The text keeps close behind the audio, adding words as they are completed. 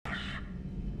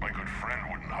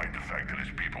hide the fact that his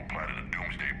people planted a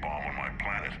doomsday bomb on my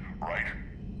planet, right?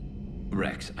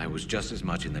 Rex, I was just as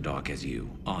much in the dark as you.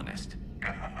 Honest.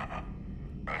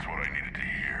 That's what I needed to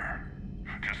hear.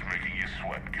 Just making you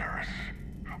sweat, Garrus.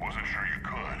 Wasn't sure you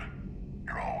could.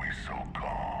 You're always so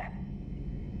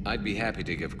calm. I'd be happy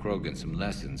to give Krogan some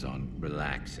lessons on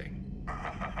relaxing.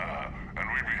 And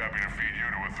we'd be happy to feed you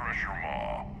to a Thresher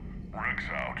Maw. Rex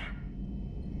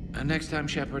out. Next time,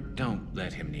 Shepard, don't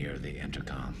let him near the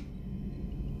intercom.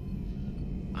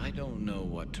 I don't know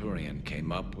what Turian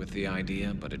came up with the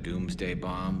idea, but a doomsday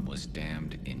bomb was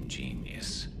damned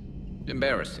ingenious.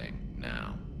 Embarrassing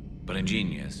now, but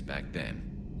ingenious back then.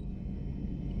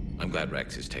 I'm glad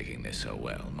Rex is taking this so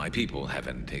well. My people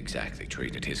haven't exactly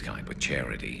treated his kind with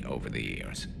charity over the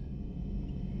years.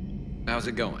 How's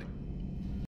it going?